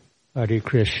Hare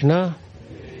Krishna.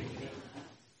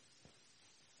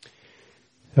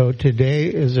 So today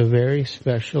is a very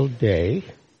special day.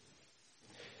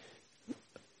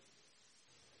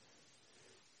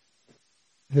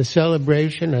 The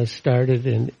celebration has started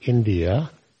in India,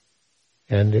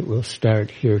 and it will start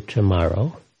here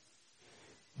tomorrow,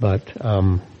 but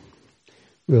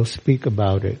we'll speak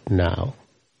about it now.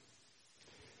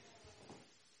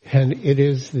 And it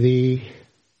is the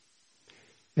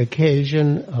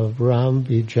occasion of Ram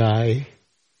Vijay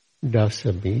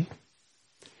Dasami,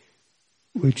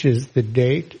 which is the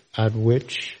date at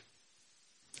which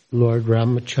Lord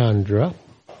Ramachandra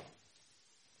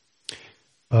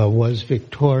was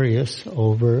victorious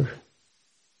over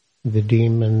the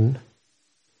demon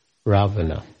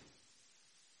Ravana.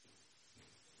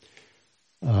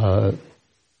 The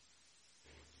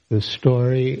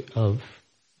story of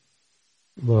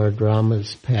Lord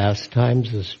Rama's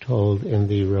pastimes is told in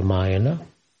the Ramayana,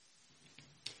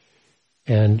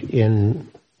 and in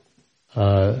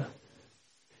Srimad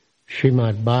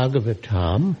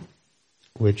Bhagavatam,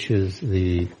 which is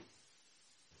the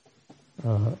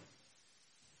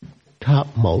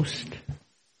topmost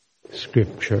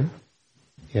scripture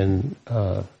in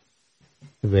the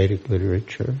Vedic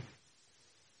literature,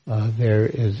 there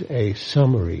is a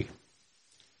summary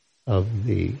of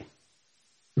the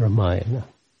Ramayana.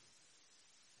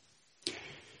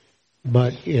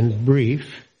 But in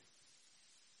brief,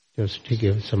 just to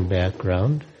give some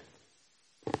background,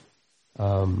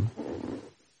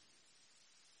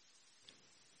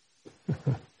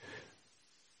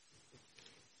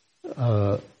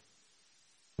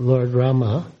 Lord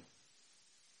Rama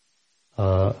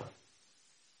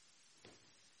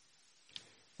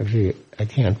actually, I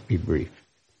can't be brief.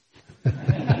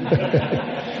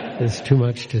 There's too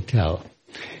much to tell.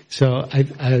 So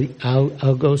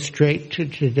I'll go straight to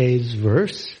today's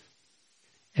verse,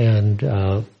 and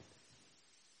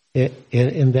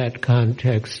in that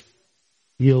context,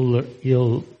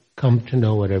 you'll come to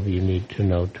know whatever you need to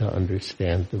know to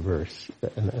understand the verse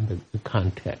and the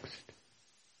context.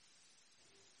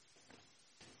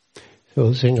 So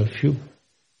we'll sing a few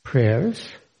prayers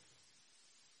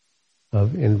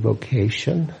of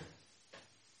invocation,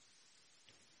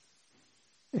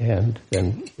 and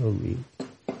then we'll read.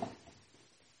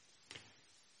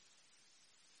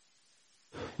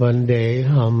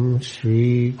 Vandeham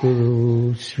Sri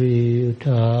Guru Sri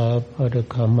Yuta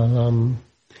Padakamalam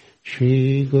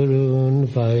Shri Gurun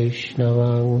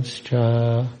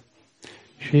Vaishnavangscha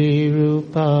Shri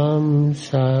Rupam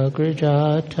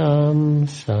Sagrajatam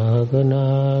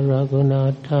Sagana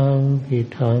Raghunatam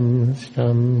Vitam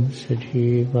Stam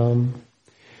Sajivam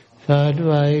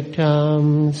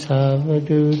Sadvaitam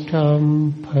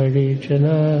Savadutam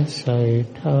Parijana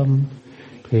Saitam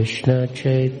Krishna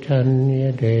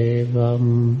Chaitanya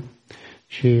Devam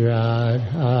Shri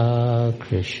Radha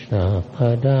Krishna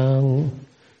Padang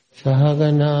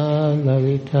Sahagana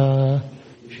Lalita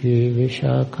Shri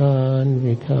Vishakhan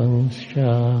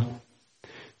Vitangscha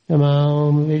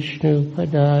Namam Vishnu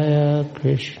Padaya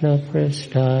Krishna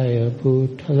Prestaya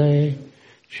Bhutale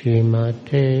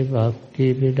Srimate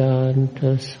Bhakti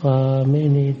Vedanta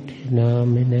Swami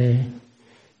Namine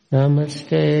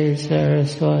Namaste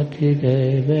Saraswati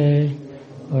Deve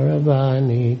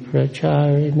Auravani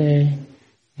Pracharine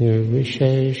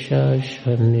Nirvishesha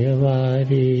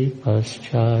Shanyavadi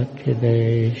Paschatya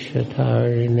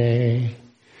Deshatarine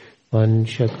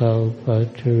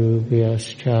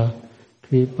Vanchakalpatarubhyascha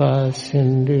Kripa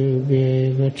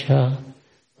Sindhubhyevacha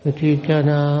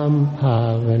Patitanam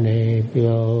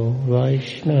Pavanebhyo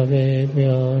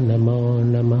Vaishnavebhyo Namo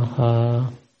Namaha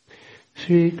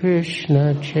Sri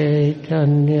Krishna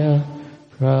Chaitanya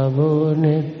Prabhu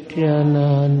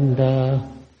Nityananda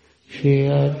Shri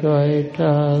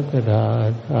Advaita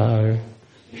Gadadhar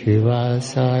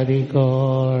Shivasari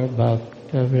Gaur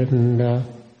Bhaktavinda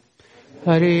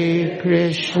Hare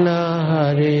Krishna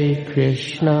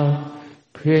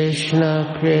Krishna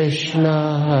Krishna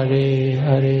Hare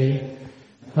Hare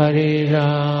Hare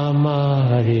Rama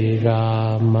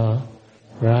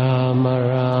Rama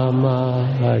Rama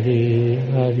Hare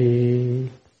Hare.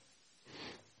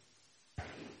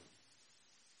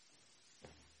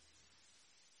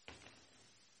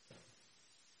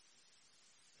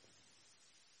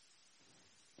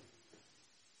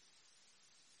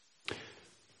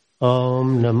 Om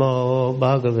Namo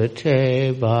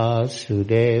Bhagavate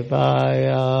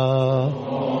Vasudevaya.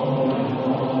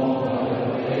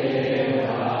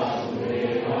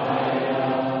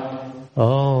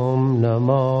 Om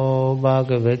Namo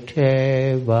Bhagavate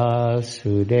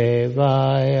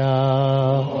Vasudevaya.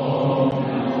 Om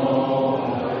Namo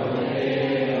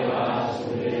Bhagavate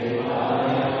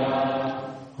Vasudevaya.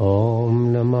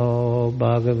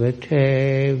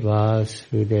 Bhagavate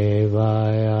Vasudevaya.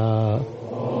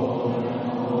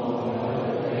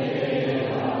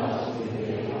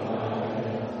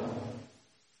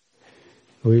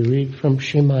 We read from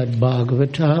Srimad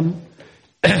Bhagavatam,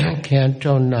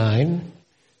 Canto 9,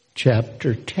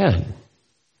 Chapter 10,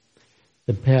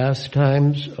 The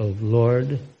Pastimes of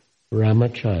Lord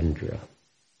Ramachandra.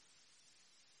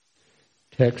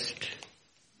 Text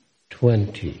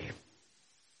 20.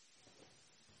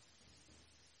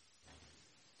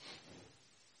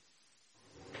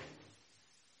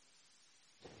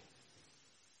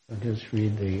 I'll just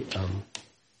read the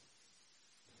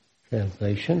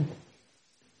translation.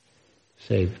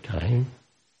 Save time.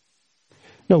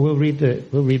 No, we'll read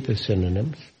the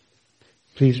synonyms.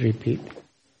 Please repeat.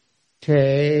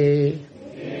 Te.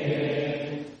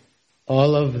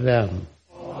 All of them.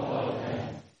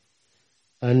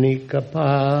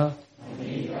 Anikapa.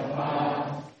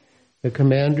 The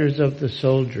commanders of the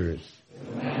soldiers.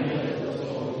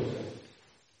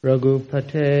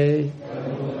 Raghupate.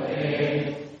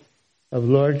 Of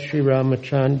Lord Sri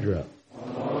Ramachandra.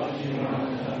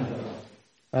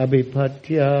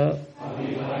 Abhipatya,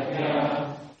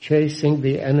 chasing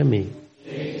the enemy.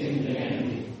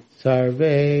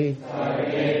 Sarve,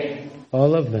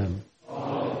 all of them.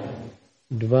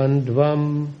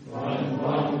 Dvandvam,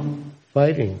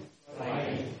 fighting.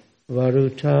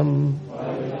 Varutam,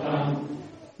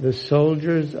 the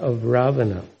soldiers of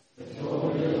Ravana.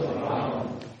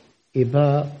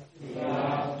 Iba,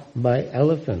 by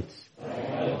elephants.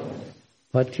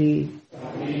 Pati,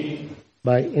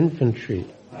 by infantry.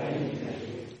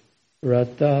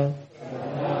 Ratha,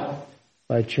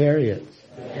 by chariots.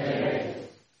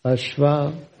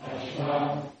 Ashva,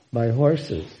 by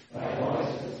horses.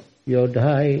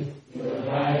 Yodhai,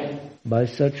 by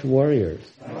such warriors.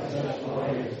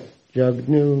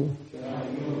 Jagnu,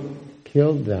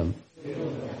 killed them.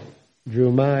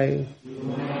 Drumai,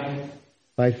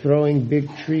 by throwing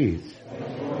big trees.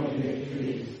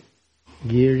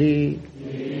 Giri,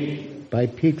 by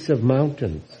peaks of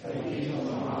mountains.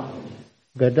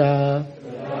 Gada,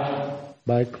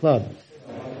 by clubs.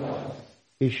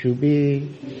 Ishubi,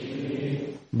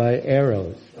 by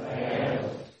arrows.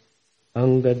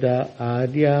 Angada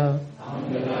Adya,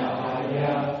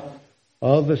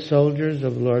 all the soldiers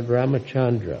of Lord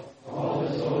Ramachandra.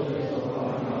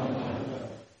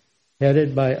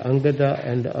 Headed by Angada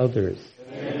and others.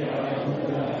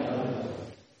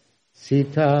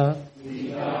 Sita,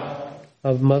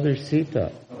 of Mother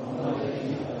Sita.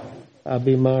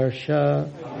 Abhimarsha,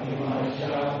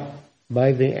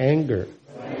 by the anger.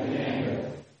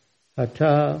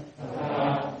 Hata,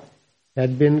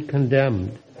 had been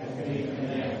condemned.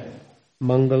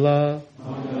 Mangala,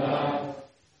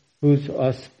 whose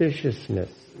auspiciousness.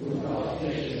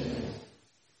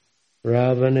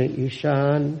 Ravana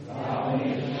Ishan,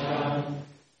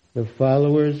 the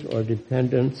followers or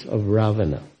dependents of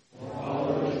Ravana.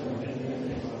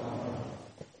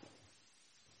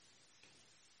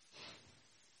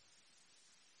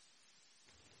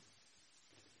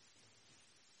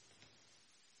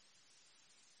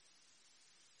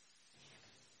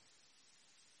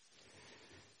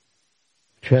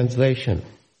 Translation.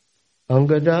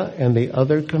 Angada and the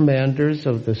other commanders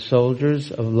of the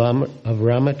soldiers of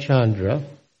Ramachandra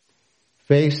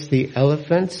faced the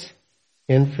elephants,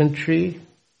 infantry,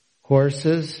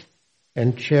 horses,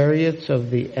 and chariots of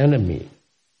the enemy,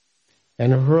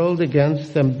 and hurled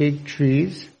against them big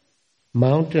trees,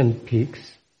 mountain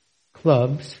peaks,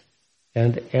 clubs,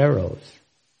 and arrows.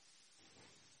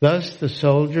 Thus the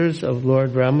soldiers of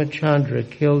Lord Ramachandra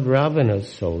killed Ravana's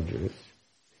soldiers,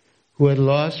 who had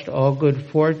lost all good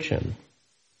fortune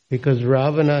because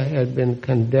Ravana had been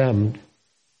condemned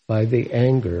by the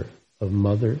anger of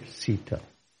Mother Sita.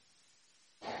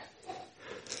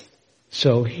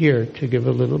 So here, to give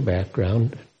a little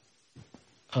background,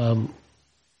 Lord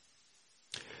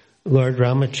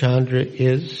Ramachandra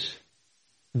is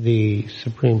the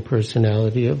Supreme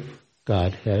Personality of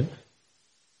Godhead,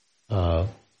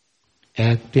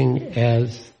 acting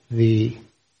as the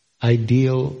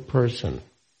ideal person.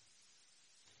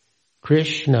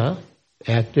 Krsna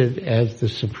acted as the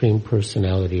Supreme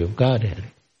Personality of Godhead.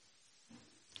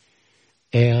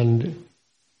 And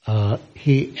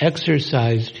he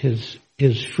exercised his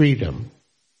freedom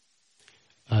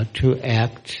to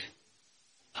act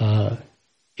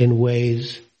in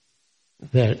ways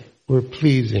that were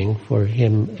pleasing for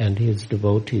him and his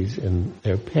devotees in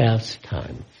their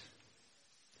pastimes.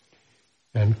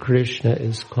 And Krishna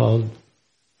is called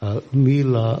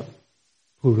Leela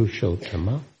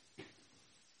Purushottama.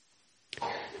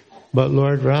 But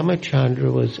Lord Ramachandra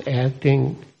was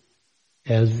acting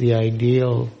as the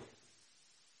ideal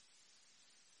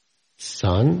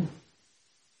son,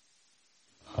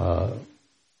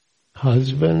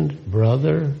 husband,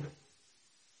 brother,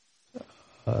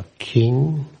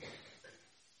 king.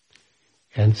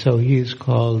 And so he is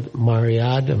called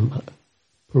Maryadam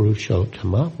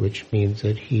Purushottama, which means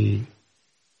that he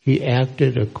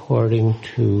acted according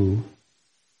to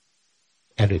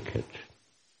etiquette,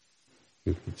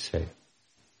 you could say.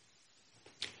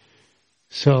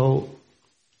 So,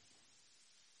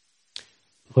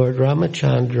 Lord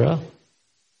Ramachandra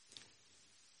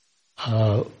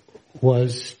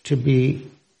was to be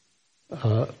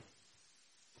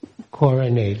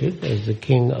coronated as the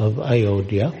king of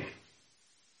Ayodhya.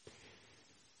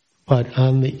 But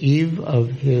on the eve of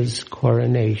his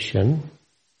coronation,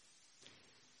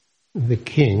 the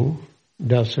king,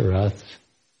 Dasarath's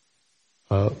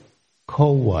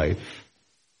co-wife,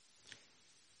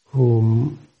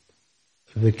 whom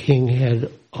the king had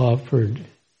offered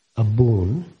a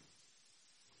boon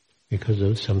because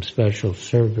of some special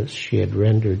service she had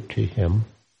rendered to him,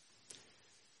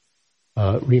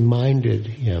 reminded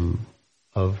him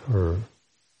of her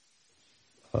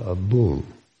boon.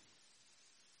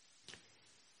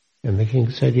 And the king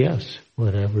said, yes,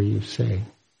 whatever you say.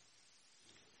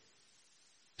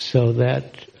 So that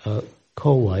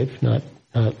co-wife, not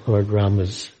Lord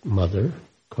Rama's mother,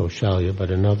 Kaushalya, but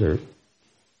another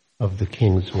of the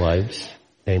king's wives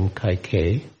named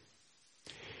Kaikeyi,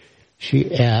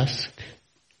 she asked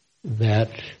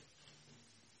that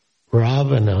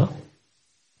Rama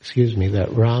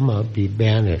be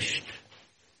banished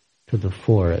to the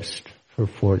forest for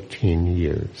 14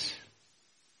 years.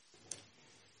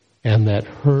 And that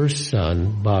her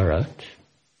son, Bharat,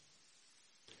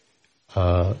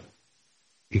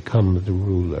 become the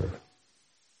ruler,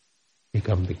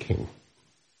 become the king.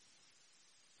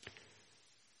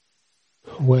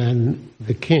 When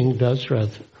the king,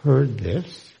 Dasarath, heard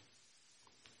this,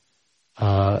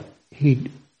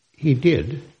 he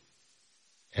did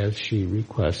as she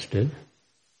requested,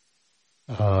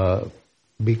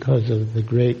 because of the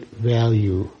great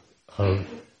value of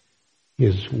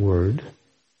his word.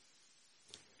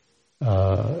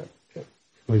 It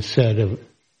was said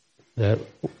that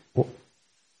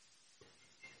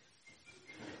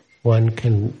one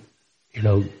can,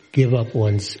 give up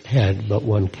one's head, but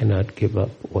one cannot give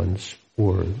up one's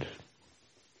word.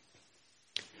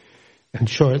 And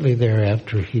shortly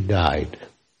thereafter he died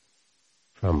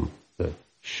from the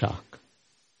shock.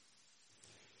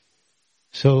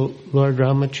 So Lord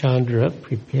Ramachandra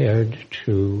prepared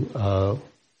to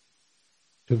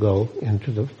go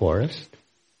into the forest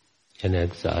in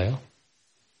exile.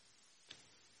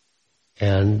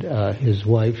 And his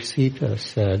wife Sita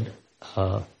said,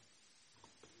 I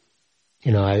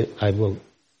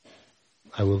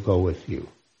will go with you.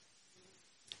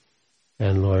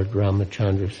 And Lord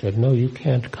Ramachandra said, no, you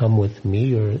can't come with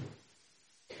me.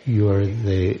 You're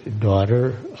the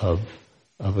daughter of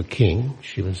a king.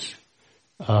 She was,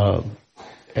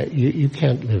 you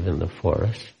can't live in the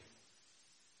forest.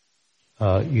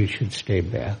 You should stay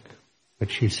back. But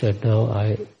she said, no,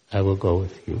 I will go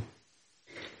with you.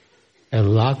 And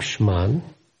Lakshman,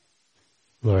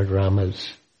 Lord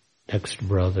Rama's next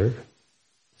brother,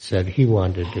 said he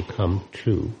wanted to come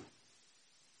too.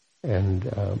 And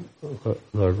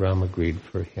Lord Rama agreed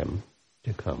for him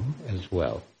to come as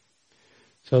well.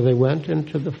 So they went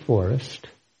into the forest,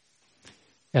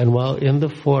 and while in the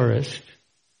forest,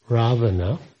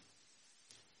 Ravana,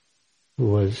 who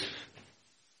was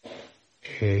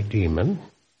a demon,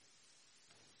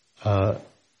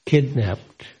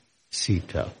 kidnapped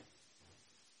Sita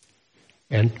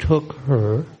and took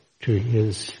her to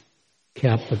his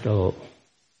capital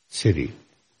city,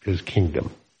 his kingdom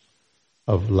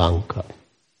of Lanka.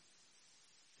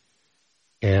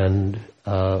 And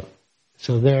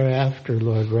so thereafter,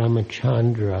 Lord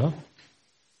Ramachandra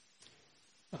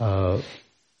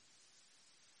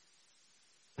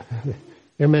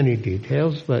there are many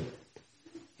details, but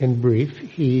in brief,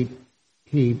 he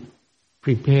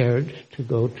prepared to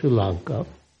go to Lanka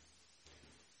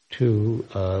to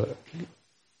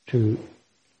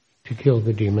kill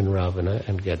the demon Ravana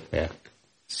and get back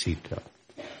Sita.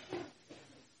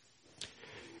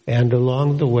 And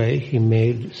along the way, he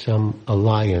made some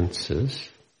alliances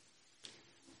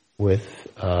with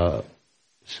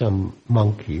some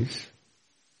monkeys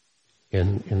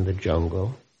in the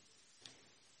jungle.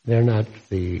 They're not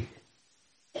the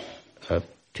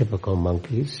typical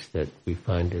monkeys that we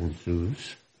find in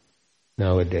zoos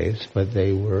nowadays, but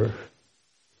they were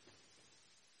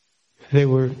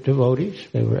devotees,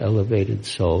 they were elevated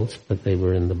souls, but they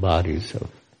were in the bodies of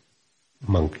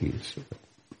monkeys,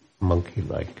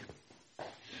 monkey-like.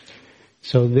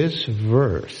 So this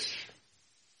verse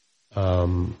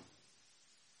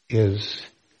is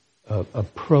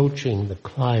approaching the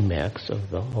climax of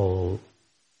the whole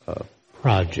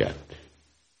project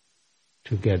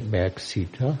to get back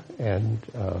Sita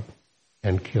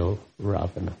and kill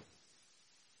Ravana.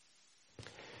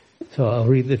 So I'll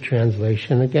read the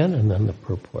translation again and then the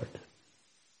purport.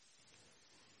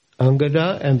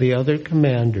 Angada and the other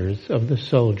commanders of the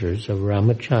soldiers of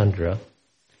Ramachandra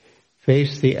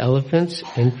faced the elephants,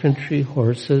 infantry,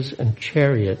 horses, and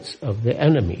chariots of the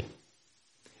enemy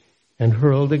and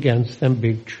hurled against them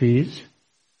big trees,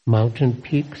 mountain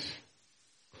peaks,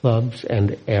 clubs,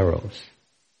 and arrows.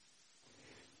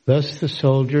 Thus the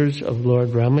soldiers of Lord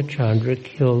Ramachandra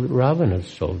killed Ravana's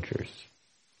soldiers,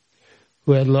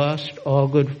 who had lost all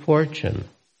good fortune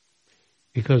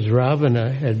because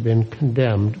Ravana had been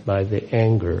condemned by the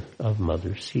anger of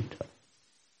Mother Sita.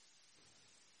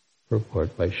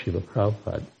 Purport by Srila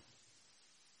Prabhupada.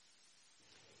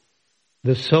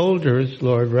 The soldiers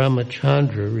Lord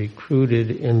Ramachandra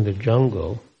recruited in the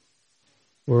jungle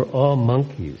were all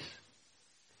monkeys.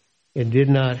 It did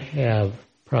not have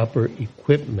proper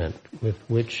equipment with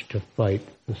which to fight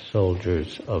the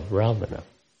soldiers of Ravana.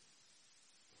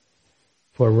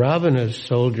 For Ravana's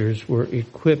soldiers were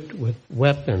equipped with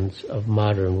weapons of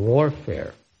modern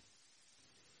warfare,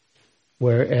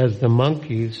 whereas the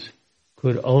monkeys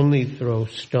could only throw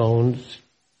stones,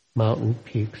 mountain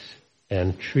peaks,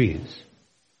 and trees.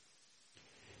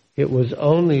 It was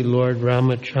only Lord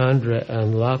Ramachandra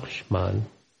and Lakshman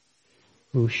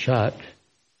who shot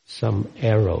some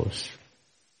arrows.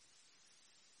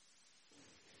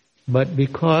 But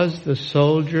because the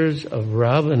soldiers of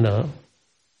Ravana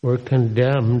were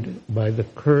condemned by the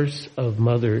curse of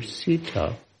Mother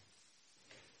Sita,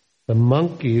 the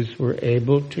monkeys were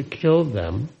able to kill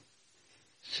them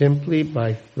simply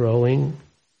by throwing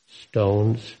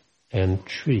stones and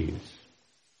trees.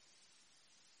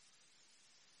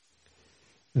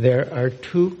 There are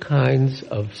two kinds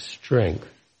of strength,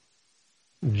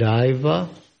 Daiva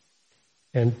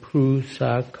and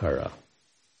Prusakara.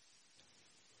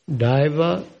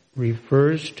 Daiva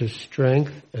refers to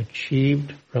strength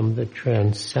achieved from the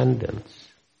transcendence,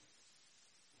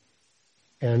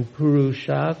 and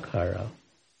Purushakara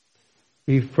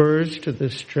refers to the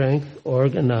strength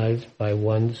organized by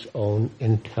one's own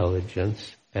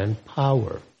intelligence and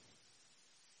power.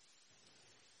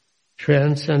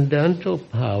 Transcendental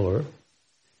power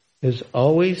is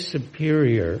always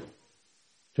superior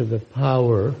to the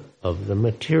power of the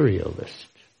materialist.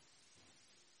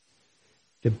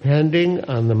 Depending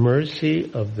on the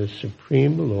mercy of the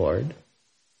Supreme Lord,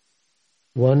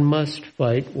 one must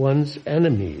fight one's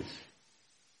enemies,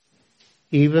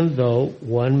 even though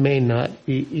one may not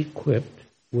be equipped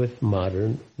with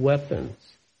modern weapons.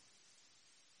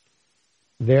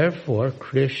 Therefore,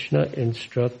 Krishna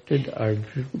instructed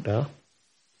Arjuna,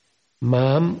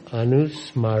 Mam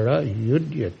anusmara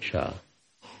yudhyacha.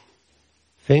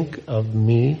 Think of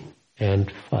me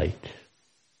and fight.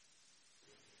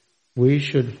 We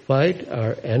should fight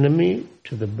our enemy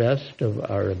to the best of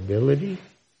our ability,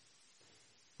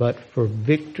 but for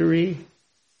victory,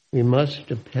 we must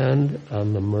depend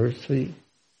on the mercy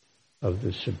of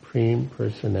the Supreme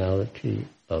Personality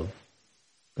of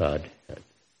Godhead.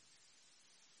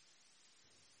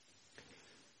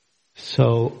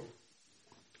 So,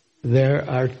 there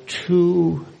are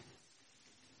two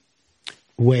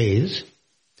ways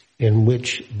in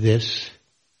which this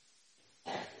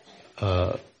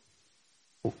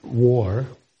war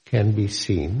can be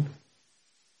seen.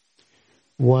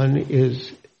 One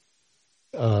is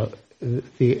the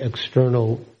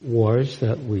external wars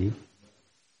that we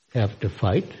have to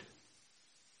fight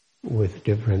with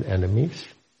different enemies.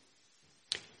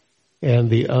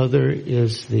 And the other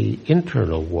is the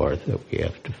internal war that we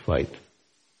have to fight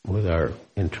with our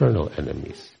internal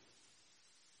enemies.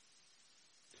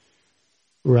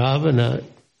 Ravana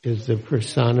is the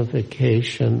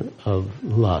personification of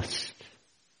lust,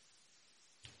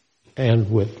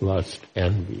 and with lust,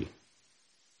 envy.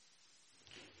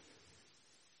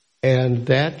 And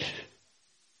that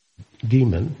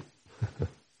demon,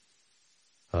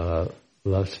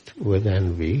 lust with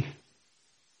envy,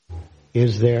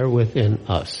 is there within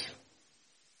us.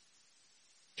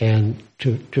 And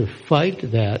to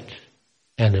fight that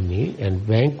enemy and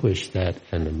vanquish that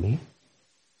enemy,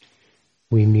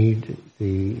 we need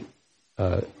the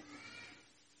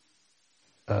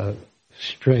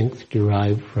strength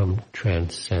derived from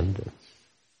transcendence.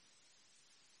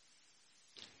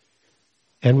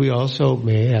 And we also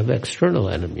may have external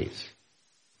enemies.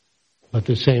 But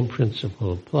the same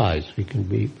principle applies. We can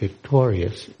be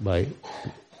victorious by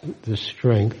the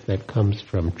strength that comes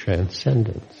from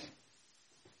transcendence.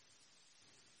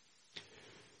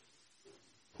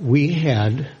 We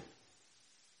had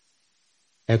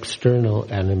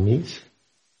external enemies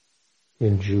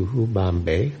in Juhu,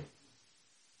 Bombay,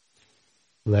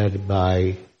 led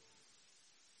by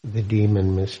the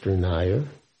demon Mr. Nair.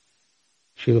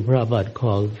 Srila Prabhupada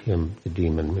called him the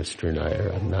demon Mr.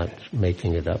 Nair. I'm not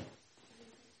making it up.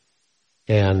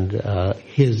 And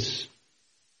his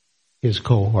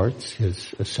cohorts,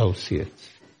 his associates.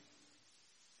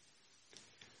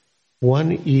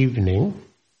 One evening,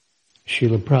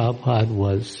 Srila Prabhupada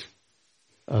was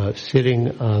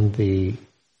sitting on the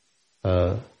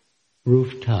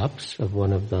rooftops of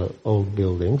one of the old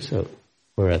buildings that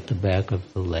were at the back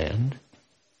of the land.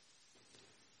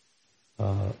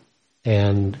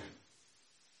 And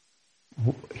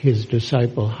his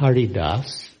disciple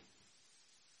Haridas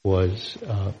was,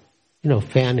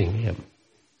 fanning him.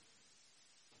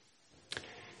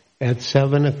 At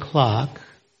 7 o'clock,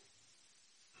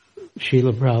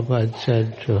 Srila Prabhupada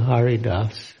said to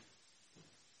Haridas,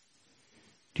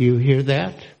 "Do you hear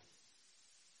that?"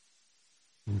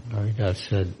 And Haridas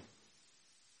said,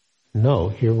 "No,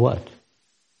 hear what?"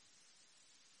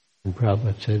 And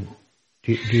Prabhupada said,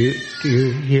 do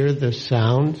you hear the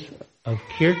sounds of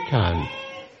kirtan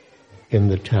in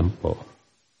the temple?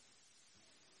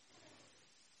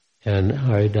 And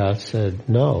Haridas said,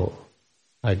 "No,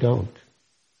 I don't."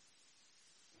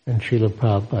 And Srila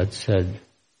Prabhupada said,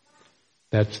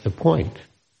 "That's the point.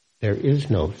 There is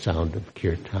no sound of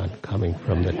kirtan coming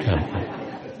from the temple.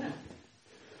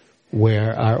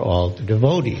 Where are all the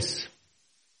devotees?"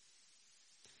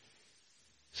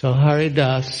 So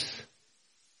Haridas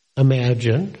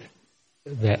imagined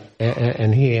that,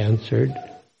 and he answered,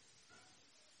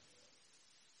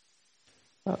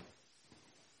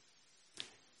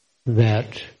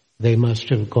 that they must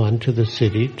have gone to the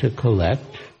city to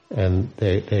collect, and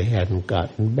they hadn't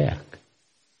gotten back.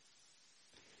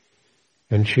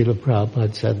 And Srila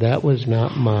Prabhupada said, "That was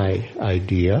not my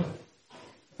idea,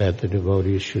 that the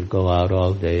devotees should go out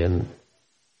all day and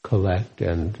collect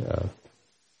and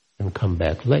come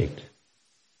back late.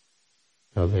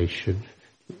 No, they should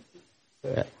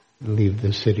leave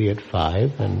the city at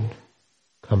 5 and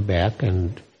come back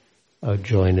and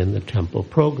join in the temple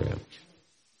programs.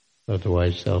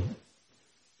 Otherwise they'll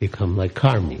become like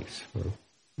karmis, or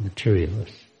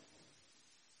materialists."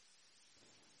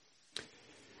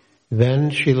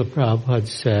 Then Srila Prabhupada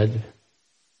said,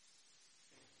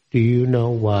 "Do you know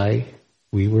why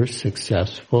we were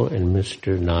successful and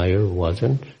Mr. Nair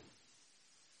wasn't?"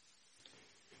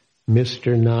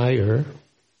 Mr. Nair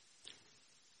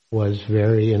was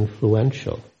very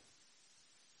influential.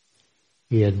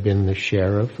 He had been the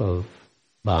sheriff of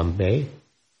Bombay.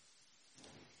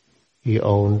 He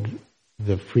owned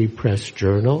the Free Press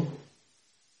Journal,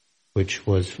 which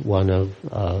was one of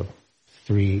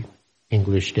 3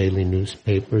 English daily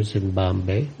newspapers in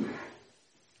Bombay.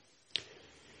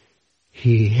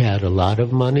 He had a lot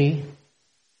of money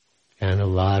and a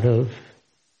lot of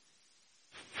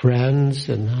friends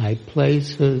in high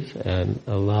places and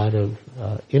a lot of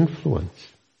influence.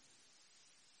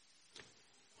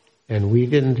 And we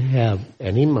didn't have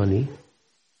any money,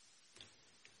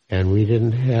 and we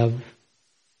didn't have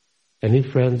any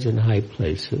friends in high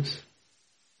places.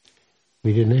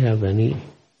 We didn't have any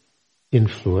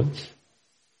influence.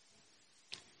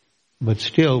 But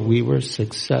still, we were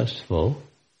successful,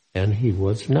 and he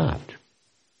was not.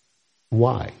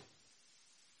 Why?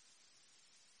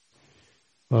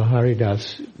 Well,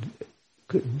 Haridas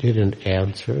didn't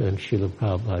answer, and Srila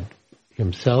Prabhupada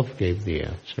himself gave the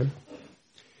answer.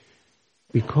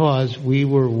 Because we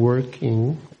were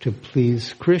working to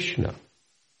please Krishna,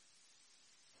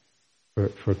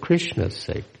 for Krishna's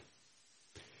sake.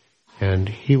 And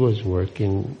he was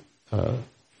working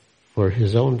for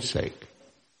his own sake.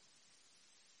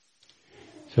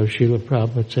 So Srila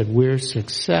Prabhupada said, we're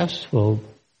successful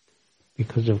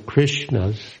because of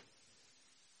Krishna's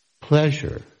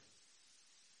pleasure.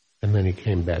 And then he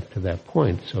came back to that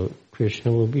point. So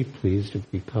Krishna will be pleased if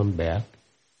we come back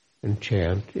and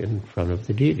chant in front of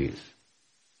the deities.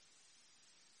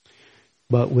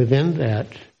 But within that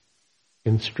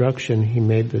instruction, he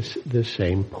made the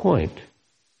same point,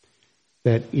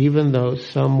 that even though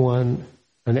someone,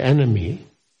 an enemy,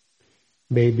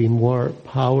 may be more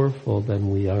powerful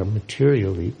than we are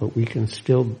materially, but we can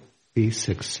still be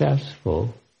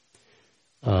successful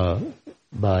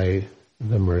by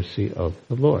the mercy of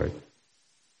the Lord.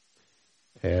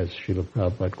 As Srila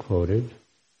Prabhupada quoted,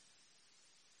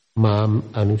 Mam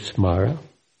anusmara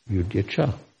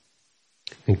yudhyacha.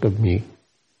 Think of me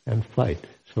and fight.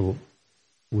 So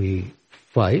we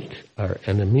fight our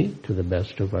enemy to the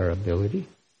best of our ability.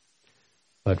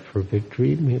 But for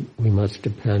victory, we must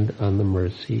depend on the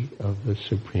mercy of the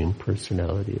Supreme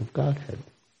Personality of Godhead.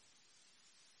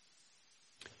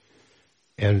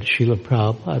 And Srila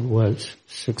Prabhupada was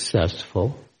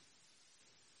successful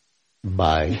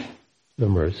by the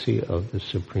mercy of the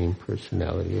Supreme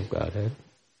Personality of Godhead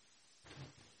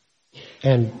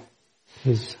and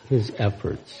his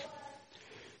efforts.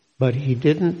 But he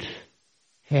didn't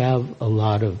have a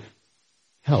lot of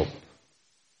help.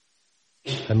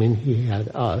 I mean, he had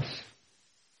us.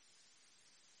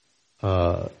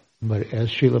 But as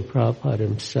Srila Prabhupada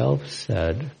himself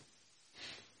said,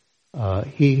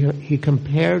 he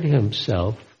compared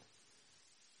himself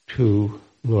to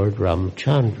Lord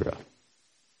Ramachandra.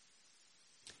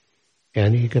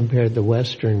 And he compared the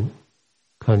Western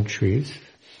countries,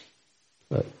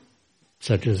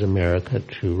 such as America,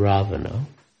 to Ravana.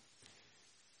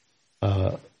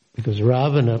 Because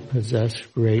Ravana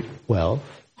possessed great wealth,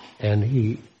 and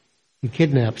he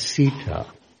kidnapped Sita,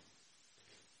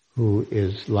 who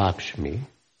is Lakshmi,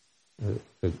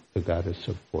 the goddess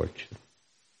of fortune.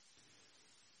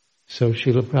 So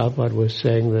Srila Prabhupada was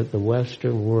saying that the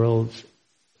Western world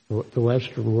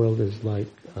is like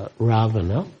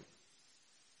Ravana,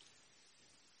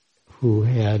 who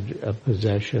had a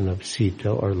possession of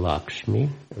Sita or Lakshmi,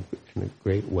 and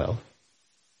great wealth.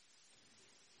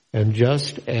 And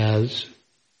just as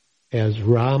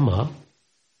Rama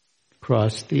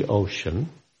crossed the ocean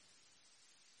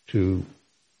to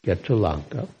get to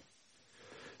Lanka,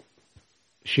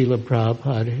 Srila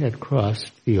Prabhupada had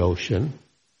crossed the ocean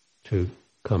to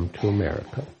come to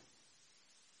America.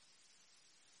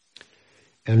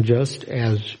 And just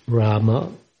as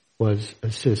Rama was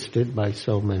assisted by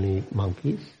so many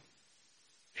monkeys,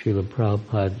 Srila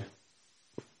Prabhupada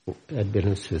had been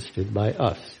assisted by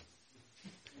us.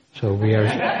 So we are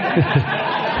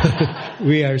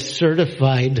we are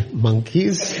certified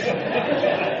monkeys,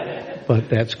 but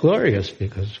that's glorious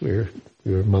because we're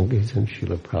monkeys in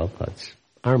Srila Prabhupada's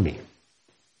army.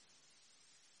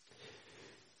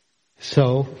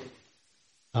 So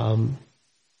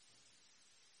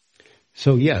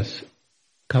yes,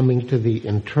 coming to the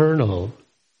internal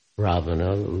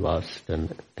Ravana, lust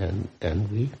and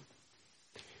envy,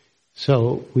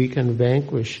 so we can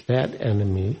vanquish that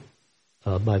enemy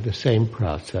by the same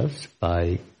process,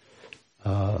 by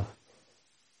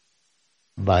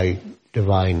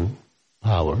divine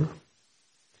power,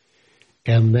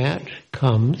 and that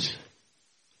comes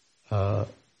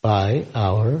by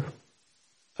our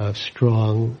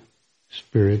strong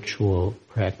spiritual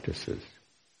practices,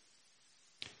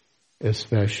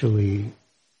 especially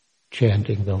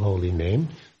chanting the holy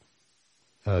names,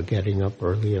 getting up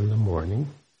early in the morning.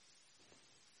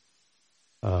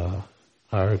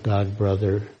 Our god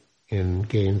brother in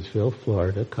Gainesville,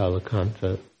 Florida,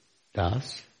 Kalakanta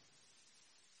Das,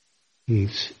 he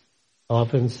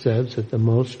often says that the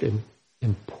most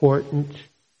important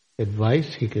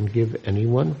advice he can give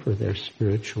anyone for their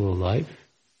spiritual life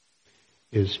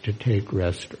is to take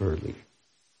rest early.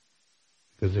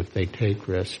 Because if they take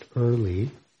rest early,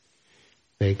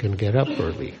 they can get up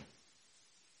early.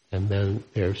 And then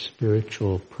their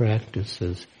spiritual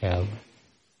practices have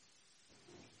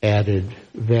added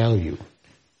value.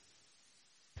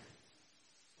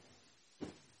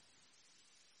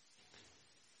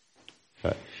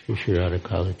 Shishirada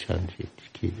Kalachandji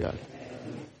ki jai.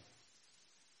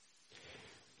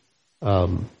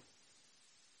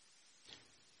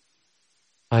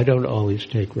 I don't always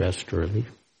take rest early,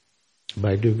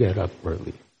 but I do get up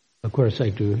early. Of course, I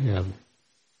do have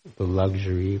the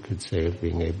luxury, you could say, of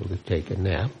being able to take a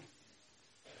nap.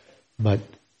 But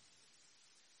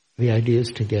the idea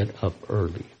is to get up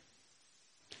early.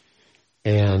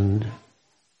 And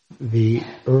the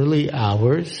early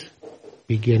hours,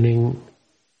 beginning,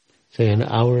 say, an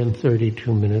hour and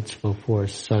 32 minutes before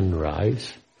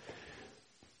sunrise,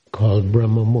 called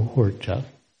Brahma Muhurta,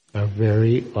 are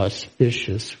very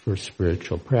auspicious for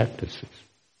spiritual practices.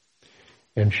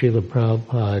 And Srila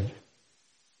Prabhupada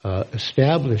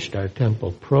established our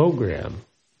temple program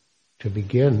to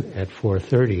begin at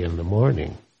 4:30 in the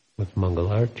morning with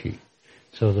Mangalarti,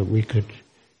 so that we could,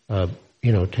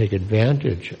 take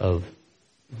advantage of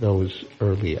those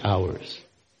early hours.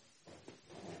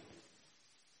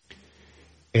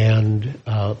 And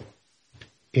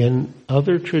in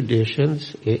other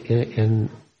traditions, in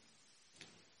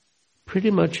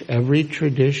pretty much every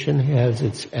tradition has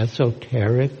its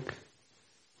esoteric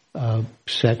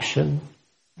section.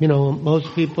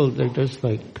 Most people, they're just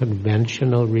like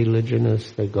conventional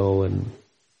religionists. They go and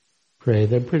pray.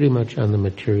 They're pretty much on the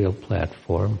material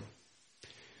platform.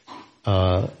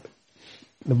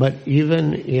 But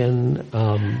even in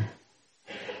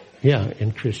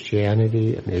in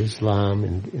Christianity and Islam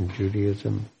and in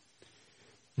Judaism,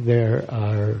 there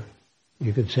are,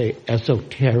 you could say,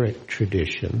 esoteric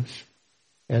traditions,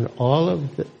 and all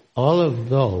of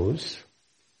those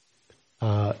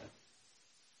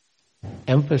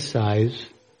emphasize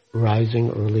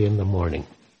rising early in the morning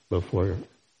before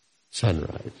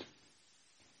sunrise.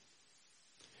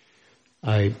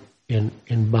 In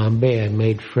Bombay, I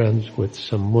made friends with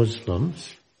some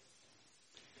Muslims,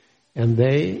 and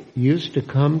they used to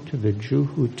come to the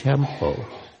Juhu temple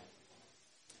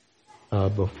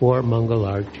before Mangal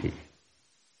Arti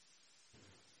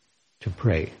to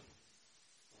pray.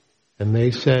 And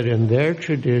they said in their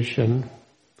tradition,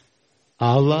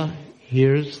 Allah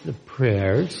hears the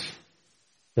prayers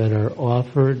that are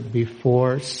offered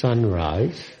before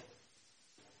sunrise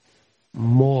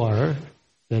more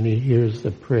than he hears the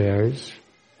prayers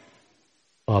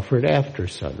offered after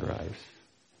sunrise.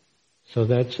 So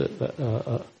that's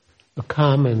a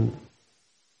common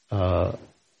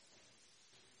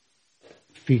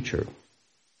feature.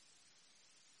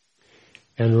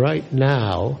 And right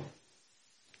now,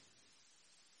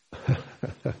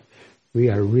 we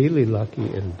are really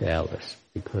lucky in Dallas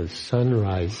because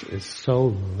sunrise is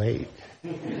so late.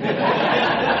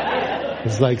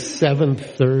 It's like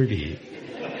 7:30.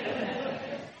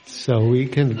 So we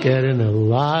can get in a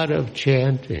lot of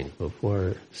chanting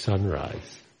before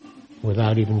sunrise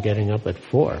without even getting up at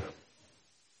 4.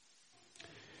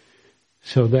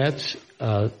 So that's,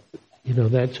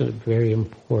 that's a very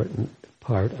important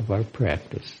part of our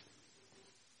practice.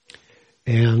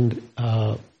 And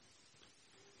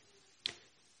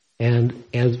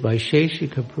as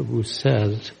Vaisheshika Prabhu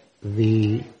says,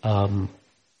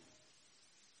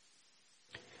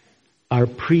 our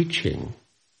preaching,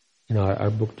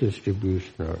 our book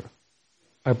distribution, or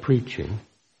our preaching,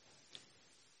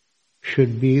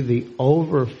 should be the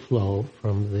overflow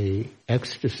from the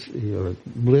ecstasy or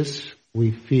bliss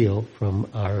we feel from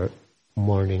our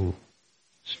morning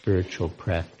spiritual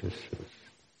practices.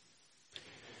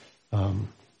 And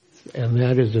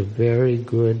that is a very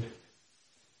good,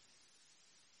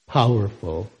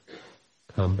 powerful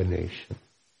combination.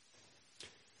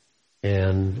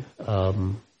 And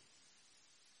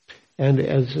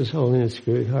as His Holiness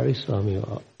Giriraj Swami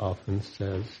often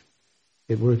says,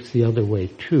 it works the other way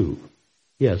too.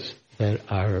 Yes, that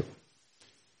our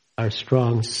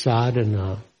strong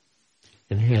sadhana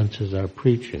enhances our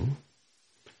preaching,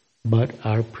 but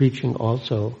our preaching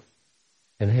also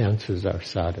enhances our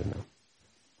sadhana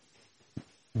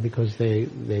because they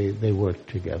work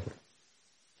together.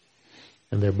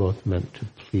 And they're both meant to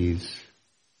please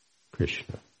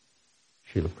Krishna,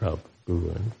 Srila Prabhupada,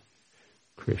 Guru and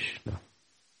Krishna.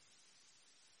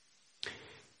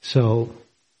 So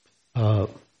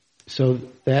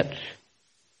that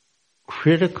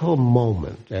critical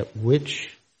moment at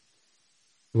which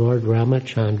Lord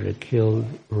Ramachandra killed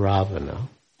Ravana,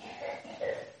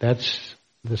 that's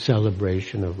the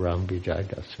celebration of Ram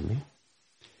Vijayadashami.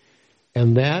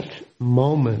 And that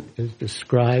moment is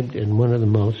described in one of the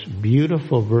most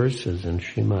beautiful verses in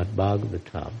Srimad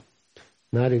Bhagavatam.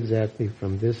 Not exactly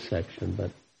from this section,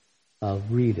 but I'll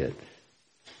read it.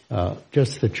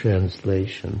 Just the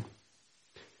translation,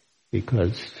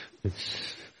 because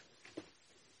it's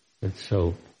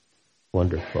so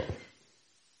wonderful.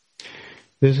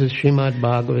 This is Srimad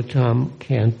Bhagavatam,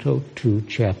 Canto 2,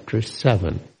 Chapter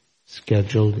 7,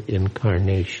 Scheduled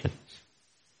Incarnations.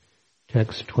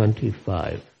 Text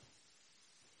 25.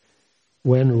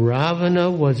 When Ravana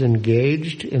was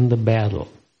engaged in the battle,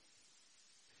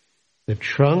 the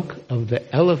trunk of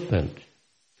the elephant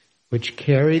which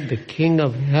carried the king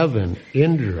of heaven,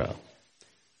 Indra,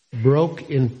 broke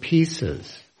in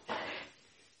pieces,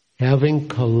 having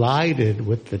collided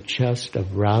with the chest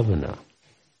of Ravana.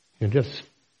 And just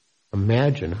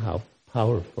imagine how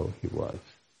powerful he was.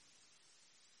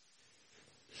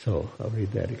 So I'll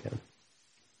read that again.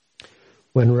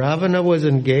 When Ravana was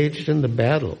engaged in the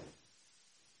battle,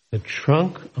 the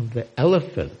trunk of the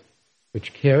elephant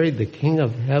which carried the king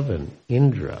of heaven,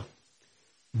 Indra,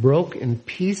 broke in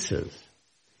pieces,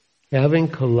 having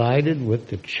collided with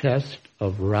the chest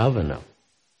of Ravana,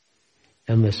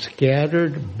 and the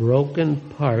scattered, broken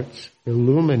parts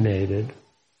illuminated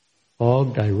all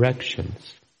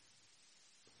directions.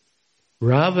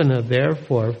 Ravana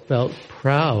therefore felt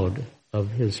proud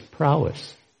of his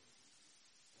prowess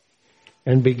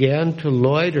and began to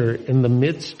loiter in the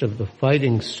midst of the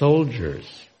fighting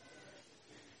soldiers,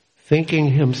 thinking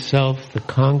himself the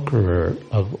conqueror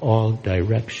of all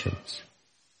directions.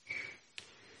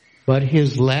 But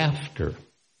his laughter,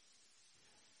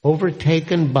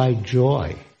 overtaken by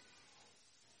joy,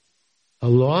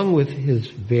 along with his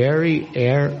very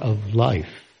air of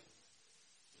life,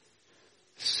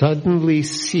 suddenly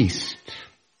ceased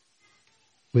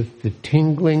with the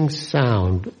tingling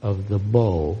sound of the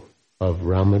bow of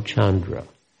Ramachandra,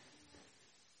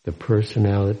 the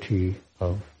personality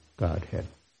of Godhead.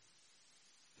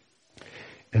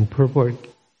 And purport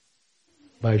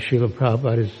by Srila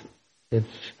Prabhupada is,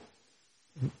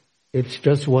 it's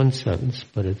just one sentence,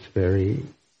 but it's very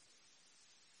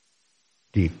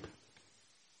deep.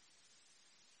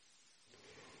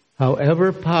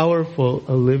 However powerful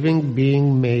a living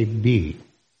being may be,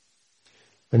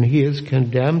 when he is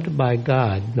condemned by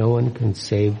God, no one can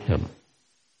save him.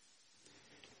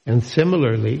 And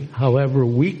similarly, however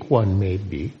weak one may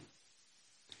be,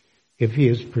 if he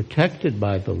is protected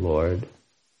by the Lord,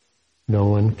 no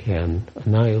one can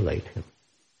annihilate him.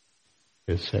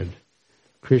 It said,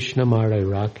 Krishna mare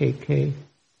rake ke,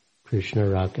 Krishna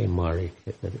rake mare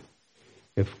ke.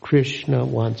 If Krishna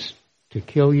wants to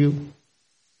kill you,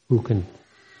 who can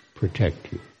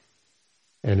protect you?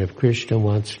 And if Krishna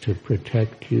wants to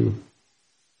protect you,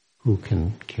 who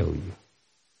can kill you?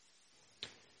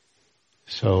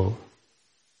 So,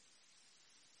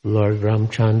 Lord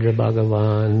Ramchandra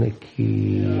Bhagavan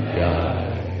ki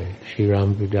jai, Shri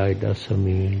Ram Vijay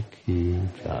Dasami ki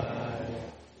jai.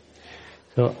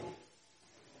 So,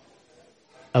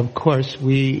 of course,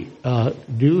 we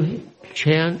do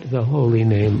chant the holy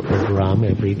name of Ram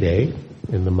every day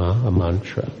in the Maha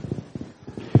Mantra.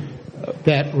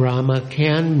 That Rama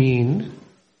can mean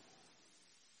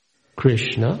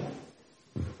Krishna,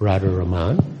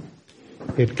 Radharaman.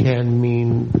 It can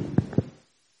mean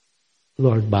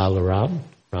Lord Balaram,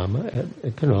 Rama.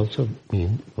 It can also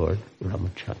mean Lord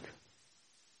Ramachandra.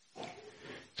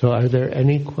 So are there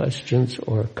any questions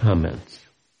or comments?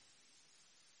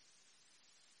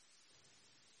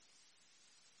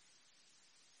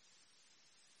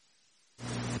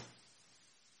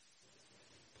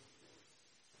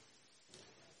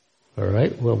 All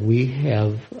right, well, we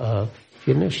have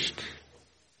finished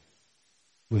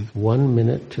with 1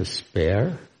 minute to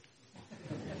spare.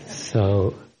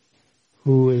 So,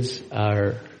 who is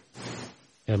our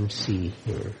MC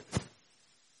here?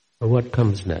 Or what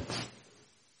comes next?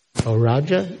 Oh,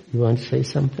 Raja, you want to say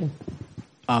something?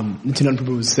 Nityananda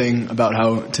Prabhu was saying about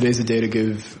how today's a day to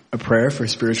give a prayer for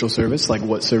spiritual service, like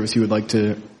what service you would like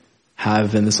to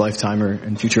have in this lifetime or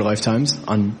in future lifetimes.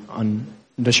 On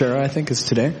Dashera, I think, is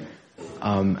today.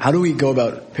 How do we go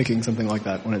about picking something like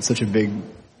that when it's such a big...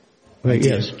 Right,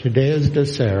 yes, today is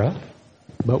Dasera,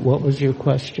 but what was your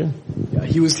question? Yeah,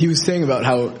 he was saying about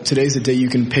how today's a day you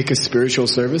can pick a spiritual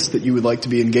service that you would like to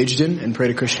be engaged in and pray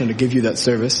to Krishna to give you that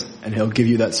service, and he'll give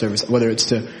you that service, whether it's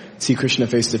to see Krishna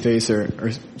face to face or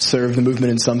serve the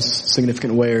movement in some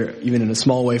significant way or even in a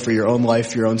small way for your own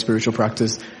life, your own spiritual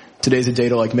practice. Today's a day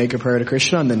to make a prayer to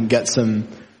Krishna and then get some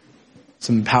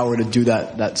power to do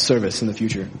that service in the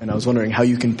future. And I was wondering how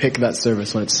you can pick that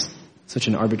service when it's such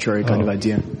an arbitrary kind of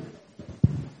idea.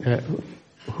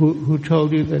 Who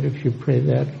told you that if you pray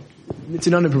that?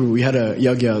 Nityananda Prabhu. We had a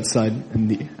yagya outside in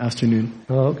the afternoon.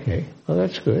 Oh, okay. Well,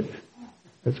 that's good.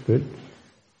 That's good.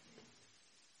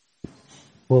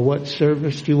 Well, what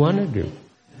service do you want to do?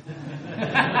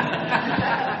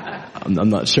 I'm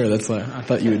not sure. That's why I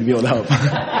thought you would be able to help.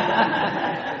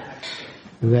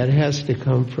 That has to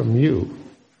come from you.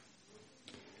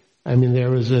 I mean,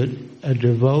 there was a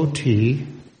devotee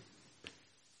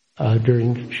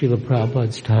during Srila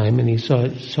Prabhupada's time, and he saw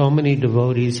so many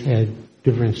devotees had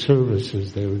different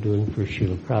services they were doing for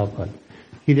Srila Prabhupada.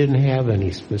 He didn't have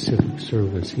any specific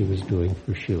service he was doing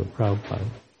for Srila Prabhupada.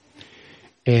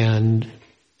 And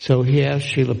so he asked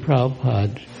Srila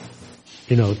Prabhupada,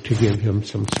 to give him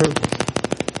some service.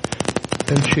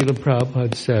 And Srila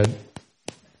Prabhupada said,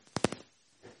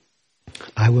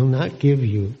 I will not give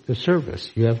you the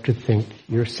service. You have to think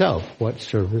yourself, what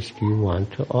service do you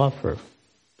want to offer?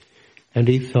 And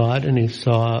he thought and he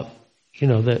saw,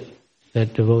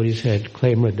 that devotees had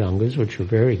clay mridangas, which were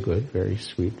very good, very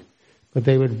sweet, but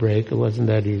they would break. It wasn't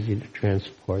that easy to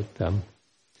transport them.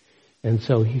 And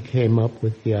so he came up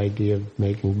with the idea of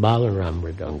making Balaram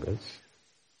mridangas.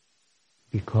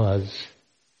 Because,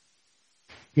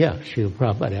 Srila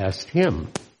Prabhupada asked him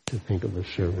to think of a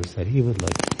service that he would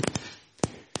like to do.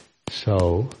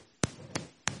 So,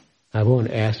 I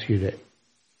won't ask you to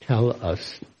tell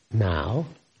us now,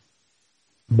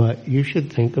 but you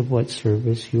should think of what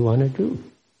service you want to do.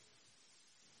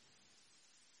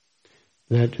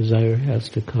 That desire has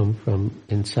to come from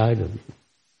inside of you.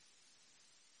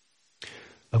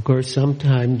 Of course,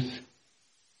 sometimes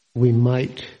we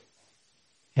might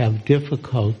have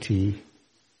difficulty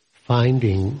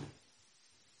finding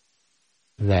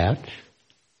that,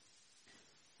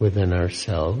 within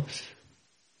ourselves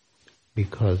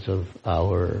because of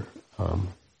our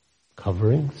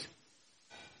coverings.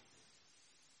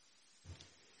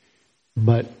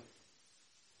 But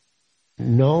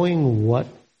knowing what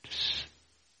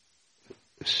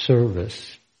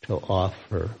service to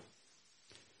offer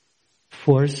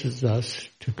forces us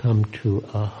to come to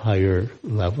a higher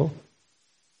level.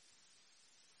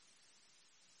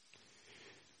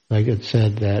 Like it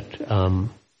said that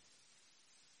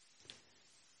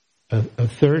a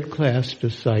third-class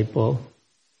disciple,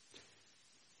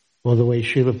 well, the way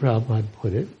Srila Prabhupada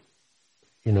put it,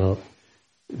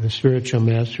 the spiritual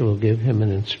master will give him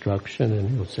an instruction and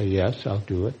he'll say, yes, I'll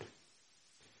do it.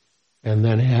 And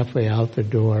then halfway out the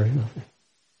door,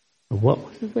 what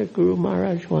was it that Guru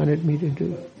Maharaj wanted me to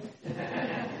do?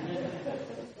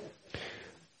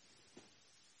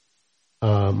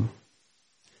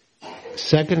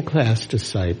 Second-class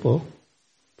disciple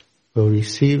will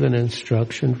receive an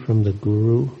instruction from the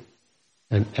Guru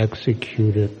and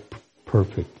execute it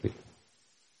perfectly.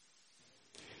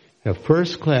 A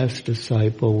first-class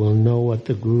disciple will know what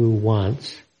the Guru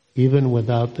wants, even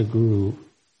without the Guru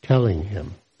telling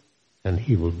him, and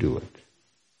he will do it.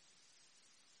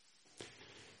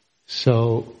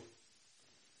 So,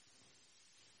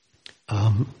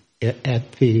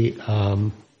 at the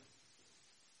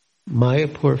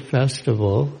Mayapur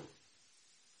festival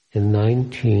in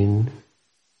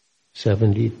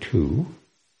 1972,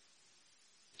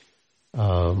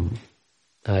 I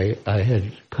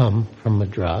had come from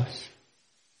Madras,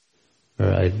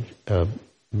 where I'd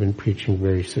been preaching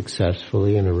very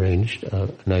successfully and arranged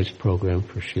a nice program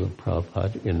for Srila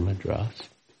Prabhupada in Madras.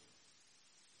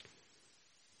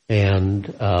 And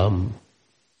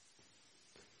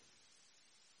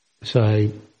so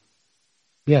I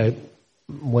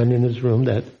went in his room,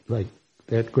 that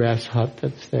grass hut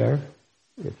that's there,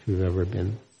 if you've ever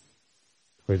been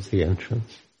towards the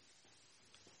entrance.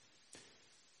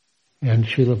 And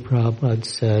Srila Prabhupada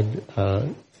said,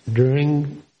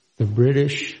 during the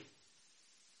British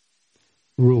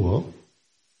rule,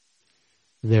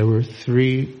 there were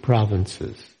 3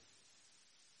 provinces: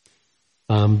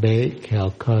 Bombay,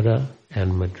 Calcutta,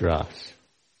 and Madras.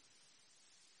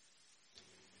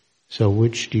 So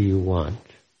which do you want?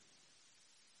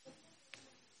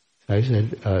 So I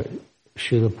said,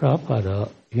 Srila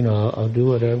Prabhupada, I'll do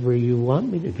whatever you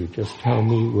want me to do. Just tell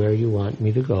me where you want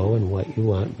me to go and what you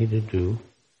want me to do,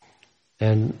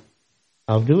 and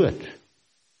I'll do it.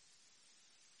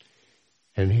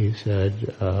 And he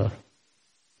said,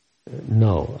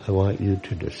 no, I want you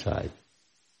to decide.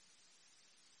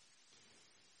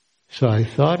 So I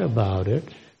thought about it,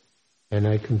 and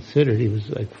I considered he was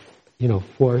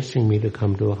forcing me to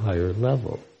come to a higher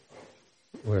level,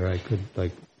 where I could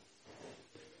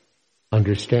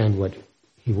understand what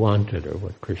he wanted or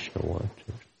what Krishna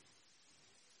wanted.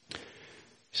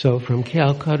 So from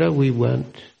Mayapur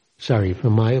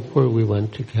we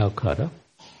went to Calcutta.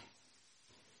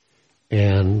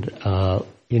 And,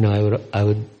 I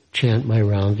would chant my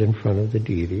rounds in front of the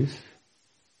deities,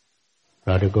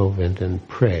 Radha Govind, and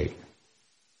pray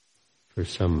for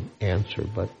some answer,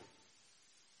 but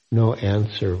no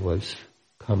answer was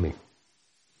coming.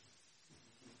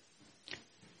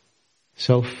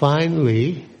 So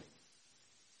finally,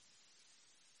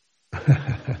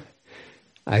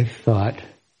 I thought,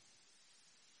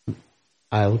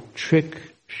 I'll trick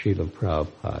Srila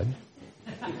Prabhupada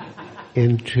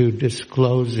into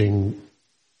disclosing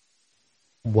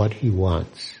what he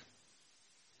wants.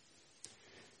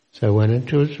 So I went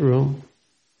into his room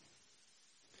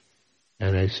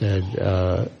and I said,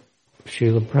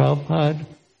 Srila Prabhupada,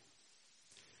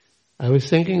 I was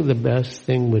thinking the best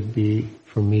thing would be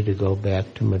for me to go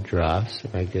back to Madras,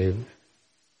 and I gave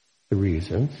the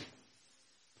reasons.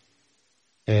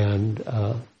 And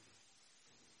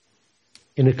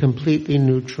in a completely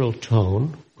neutral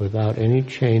tone, without any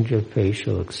change of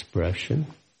facial expression,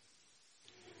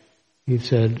 he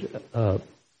said,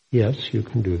 yes, you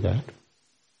can do that.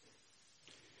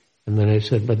 And then I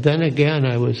said, but then again,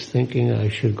 I was thinking I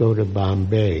should go to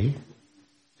Bombay,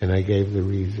 and I gave the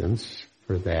reasons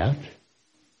for that.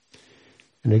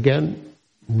 And again,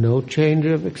 no change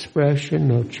of expression,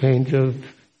 no change of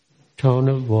tone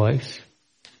of voice.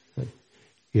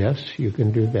 Yes, you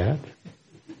can do that.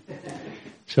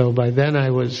 So by then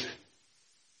I was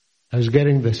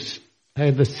getting this, I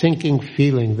had the sinking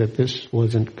feeling that this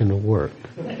wasn't going to work.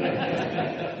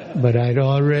 But I'd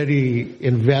already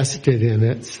invested in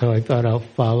it, so I thought I'll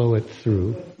follow it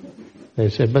through. I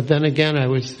said, but then again I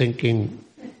was thinking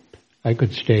I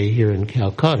could stay here in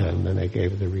Calcutta, and then I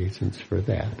gave the reasons for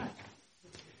that.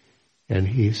 And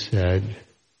he said,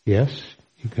 yes,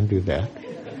 you can do that.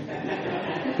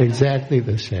 exactly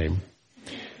the same.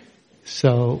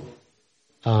 So,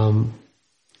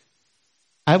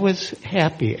 I was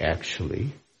happy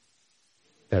actually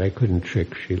that I couldn't trick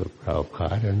Srila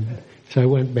Prabhupada, and so I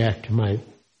went back to my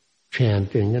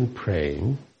chanting and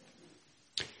praying.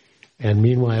 And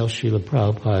meanwhile, Srila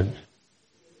Prabhupada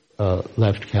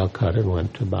left Calcutta and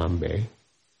went to Bombay.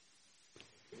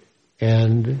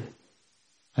 And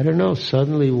I don't know,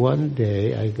 suddenly one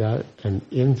day I got an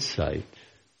insight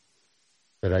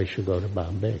that I should go to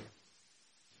Bombay.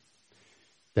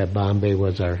 That Bombay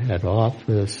was our head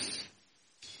office,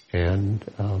 and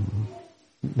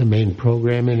the main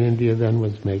program in India then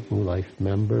was making life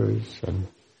members, and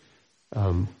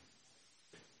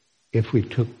if we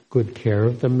took good care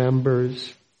of the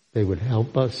members, they would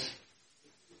help us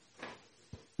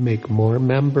make more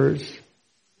members.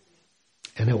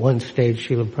 And at one stage,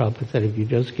 Srila Prabhupada said, if you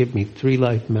just give me 3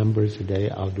 life members a day,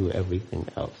 I'll do everything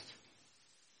else.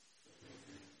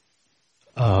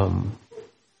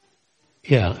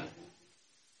 Yeah.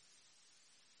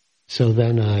 So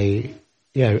then I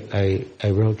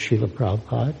wrote Srila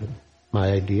Prabhupada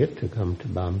my idea to come to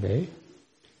Bombay,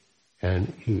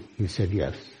 and he said,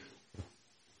 yes,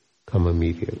 come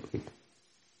immediately.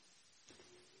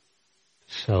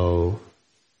 So,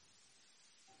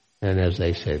 and as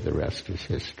they say, the rest is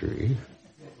history.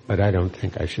 But I don't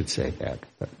think I should say that.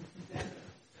 But.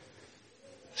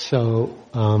 So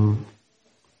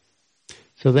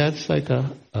that's like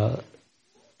a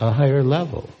higher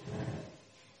level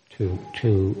to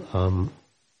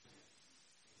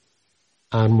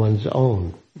on one's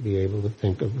own be able to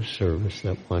think of a service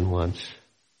that one wants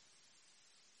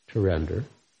to render.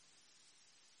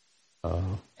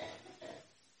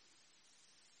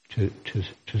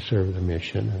 To serve the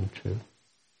mission and to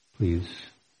please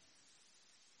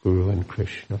Guru and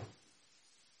Krishna.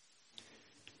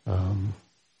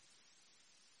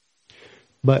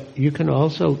 But you can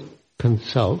also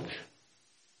consult.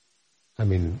 I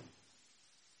mean,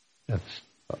 that's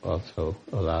also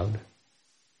allowed.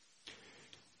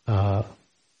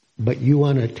 But you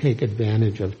want to take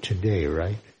advantage of today,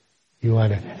 right? You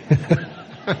want to...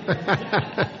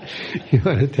 you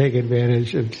want to take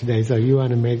advantage of today, so you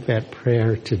want to make that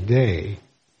prayer today.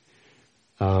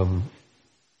 Well,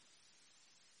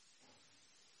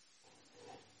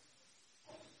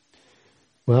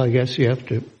 I guess you have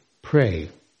to pray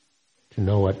to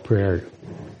know what prayer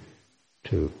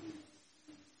to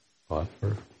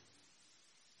offer.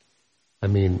 I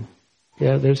mean,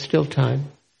 yeah, there's still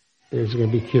time. There's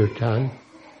going to be kirtan.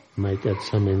 You might get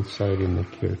some insight in the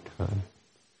kirtan.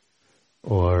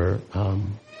 Or,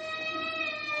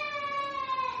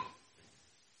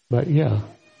 but yeah.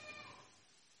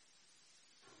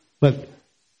 But,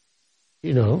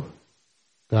 you know,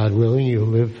 God willing, you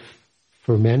live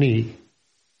for many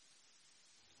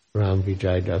Ram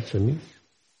Vijay Dasamis.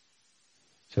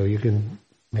 So you can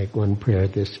make one prayer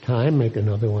at this time, make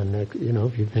another one next, you know,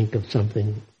 if you think of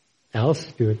something else,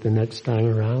 do it the next time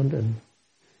around, and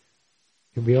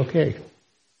you'll be okay.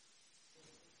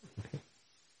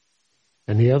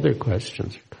 Any other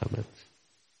questions or comments?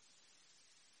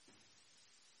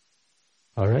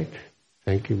 All right.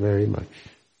 Thank you very much.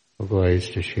 All glories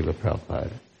to Srila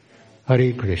Prabhupada.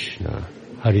 Hare Krishna.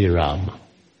 Hare Rama.